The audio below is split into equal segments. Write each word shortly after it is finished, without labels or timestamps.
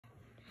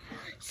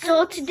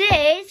So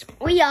today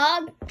we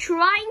are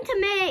trying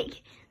to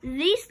make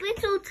this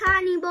little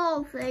tiny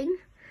ball thing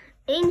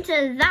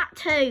into that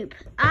hoop,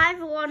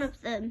 either one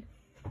of them.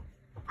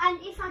 And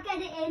if I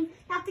get it in, you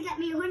have to get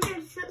me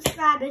 100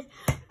 subscribers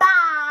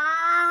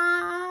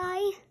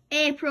by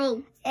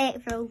April.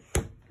 By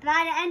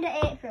the end of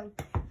April.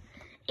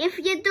 If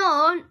you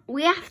don't,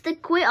 we have to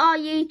quit our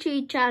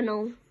YouTube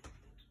channel.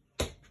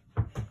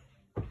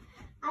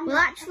 And Well,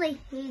 actually,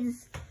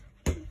 he's...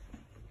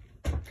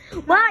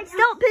 Right,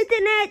 stop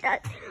putting it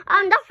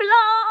on the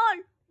floor!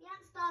 We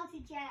haven't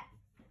started yet.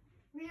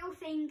 Real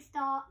thing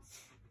starts.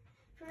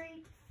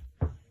 3,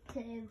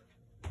 2,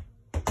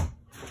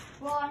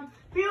 1.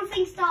 Real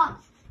thing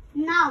starts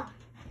now.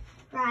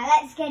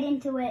 Right, let's get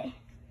into it.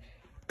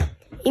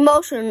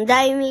 Emotional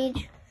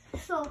damage.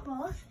 So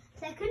close.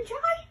 Second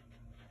try.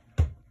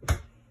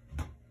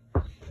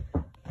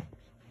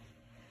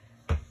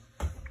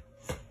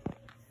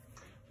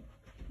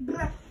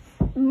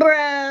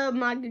 Bruh,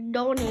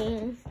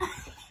 McDonald's.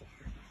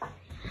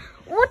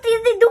 What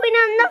is he doing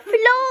on the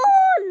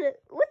floor?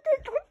 What is...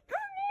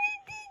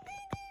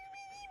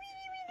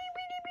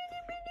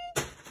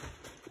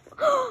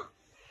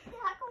 Did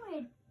that go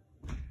in?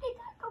 Did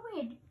that go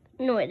in?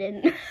 No, it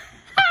didn't.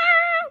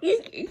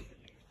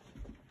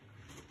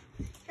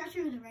 That's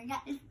through the ring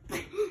at this.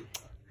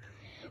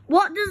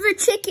 What does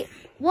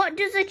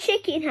a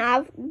chicken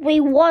have?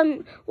 What do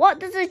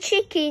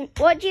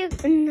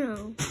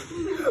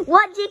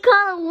you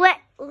call a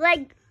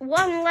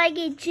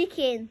one-legged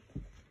chicken?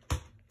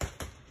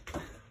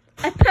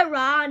 A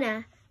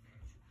piranha.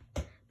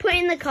 Put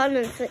in the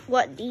comments,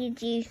 what do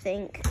you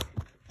think?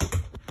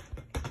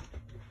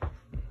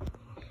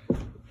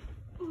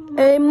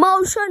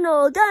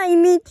 Emotional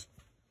damage.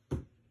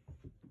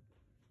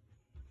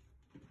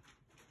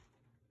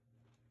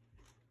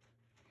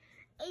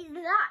 Is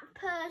that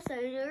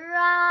person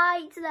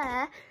right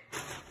there?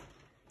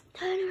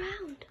 Turn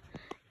around.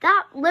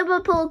 That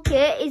Liverpool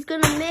kid is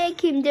going to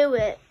make him do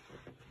it.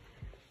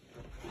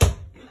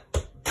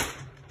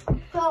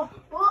 So,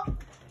 what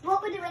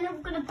we're doing is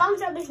we're going to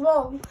bounce out this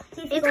wall.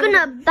 It's going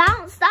to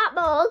bounce that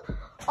ball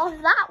off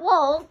that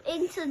wall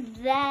into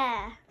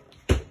there.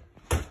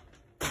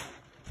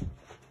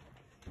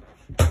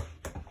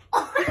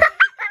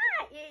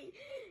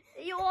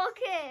 You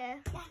okay?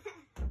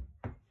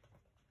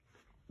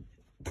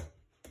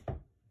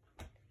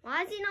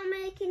 Why is he not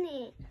making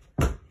it?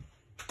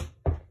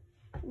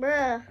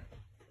 Bruh.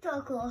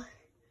 So close.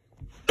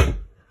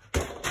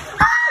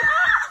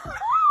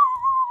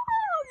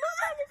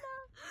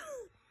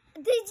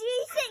 Did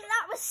you think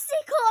that was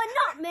sick or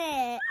not,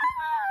 mate?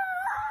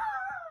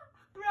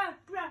 Bruh.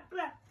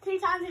 2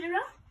 times in a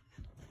row.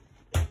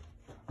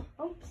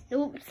 Oops.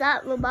 Oops,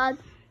 that was bad.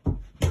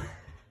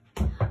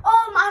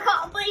 Oh my, I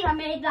can't believe I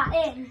made that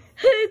in.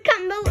 Who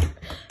can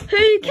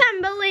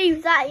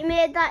believe that you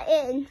made that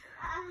in?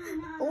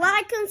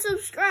 Like and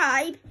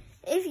subscribe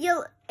if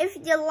you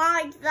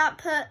like that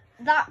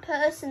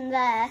person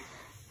there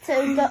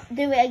to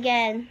do it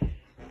again.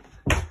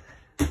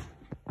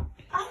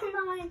 Oh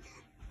my.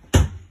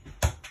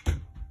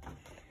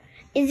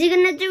 Is he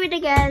gonna do it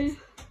again?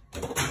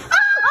 Let's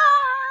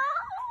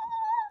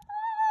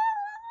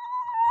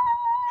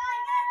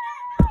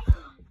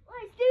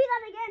do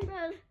that again,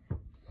 bro.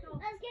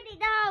 Let's get it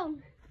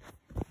down.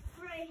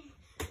 3.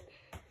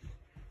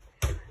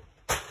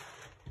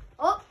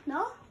 Oh,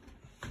 no.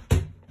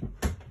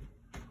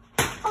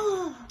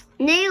 Oh.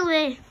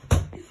 Nearly.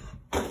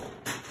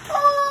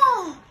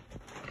 Oh.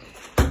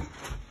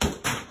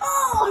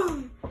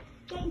 Oh.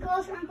 Getting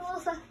closer and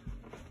closer.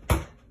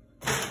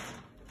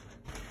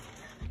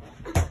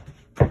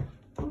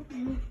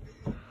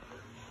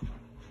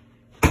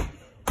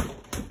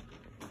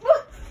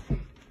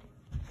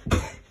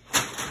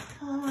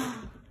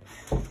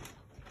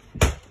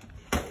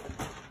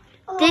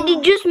 Did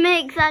he just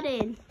make that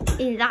in?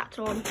 In that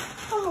one?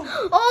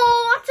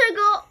 Oh,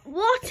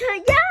 what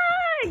a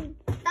yarn!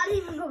 That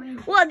didn't even go in.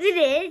 What did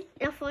it?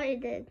 I thought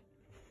it did.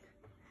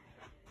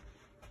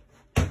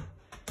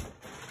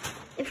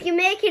 If you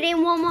make it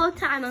in one more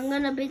time, I'm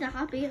gonna be the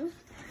happiest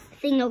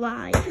thing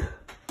alive.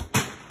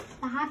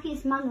 The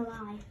happiest man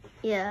alive.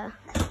 Yeah.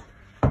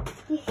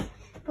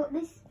 But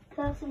this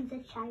person's a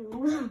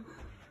child.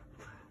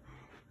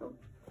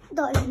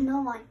 Don't even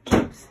know my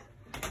kids.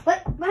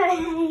 Wait.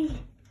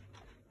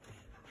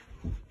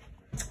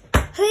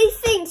 Who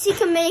thinks you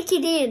can make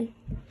it in?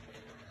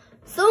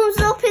 Thumbs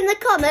up in the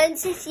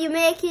comments if he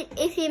makes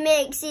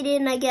it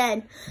in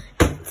again.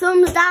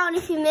 Thumbs down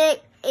if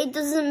it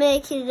doesn't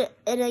make it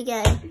in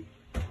again.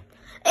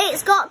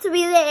 It's got to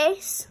be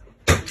this.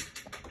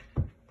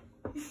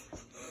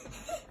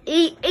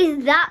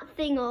 Is that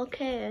thing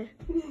okay?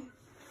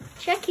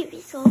 Check if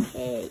it's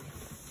okay.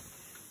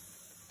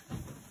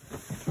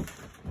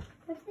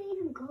 Where did they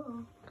even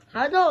go?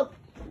 I don't.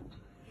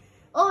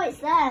 Oh, it's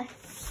there.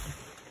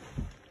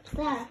 It's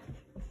there.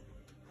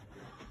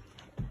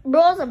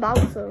 Bro's a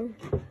bouncer.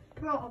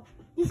 Bro,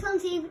 this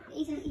one's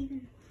isn't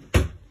even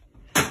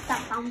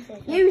that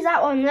bouncy. Use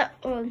that one.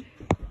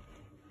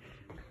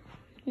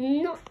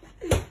 No.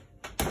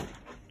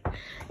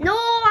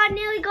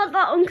 got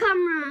that on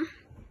camera.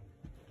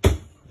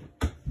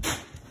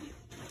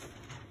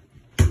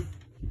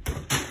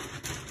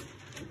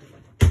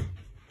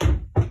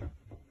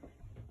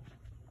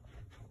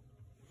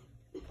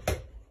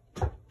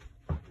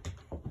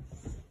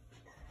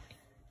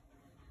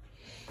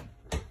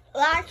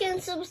 Like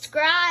and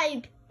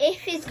subscribe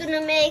if he's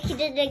gonna make it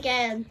in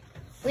again.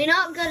 We're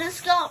not gonna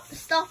stop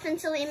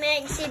until he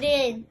makes it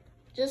in.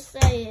 Just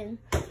saying.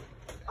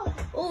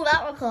 Oh,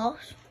 that was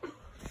close.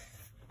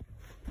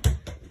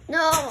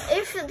 No,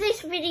 if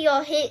this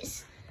video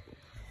hits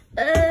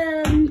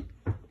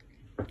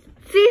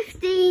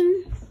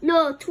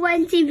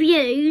 20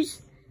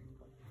 views,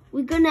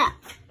 we're gonna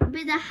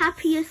be the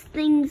happiest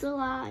things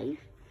alive.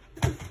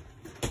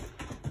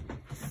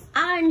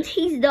 And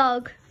his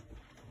dog.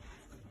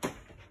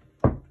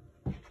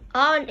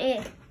 Aren't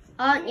you?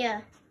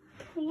 Yeah.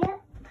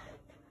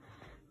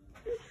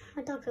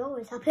 My dog's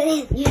always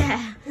happy.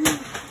 Yeah.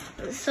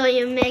 So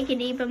you make it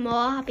even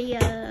more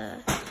happier.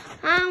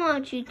 I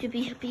want you to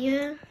be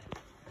happier.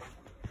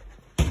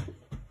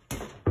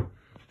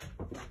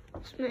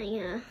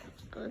 Yeah,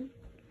 good.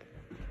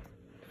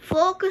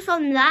 Focus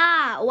on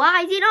that.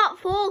 Why is he not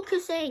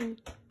focusing?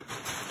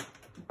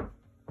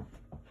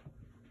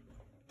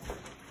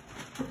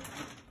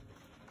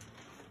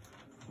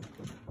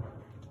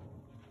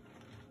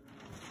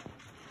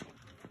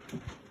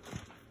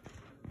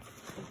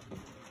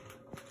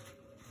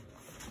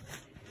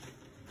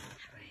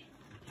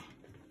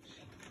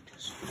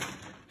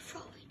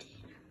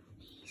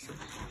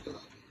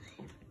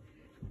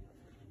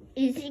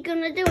 Is he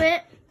gonna do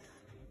it?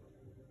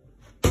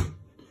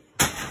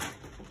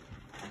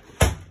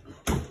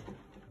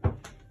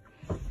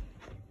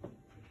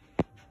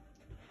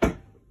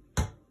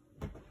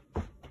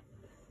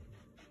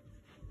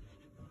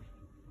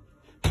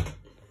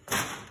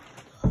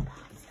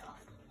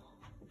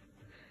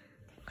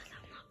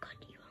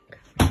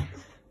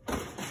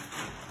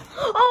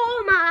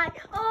 Oh my,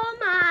 oh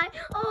my,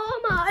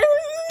 oh my.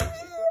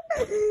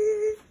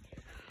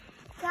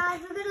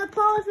 Guys, we're going to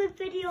pause the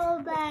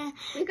video there.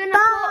 We're gonna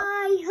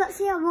Bye. Let's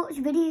see how much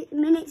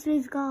minutes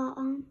we've got.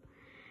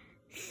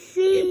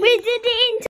 See. We did it in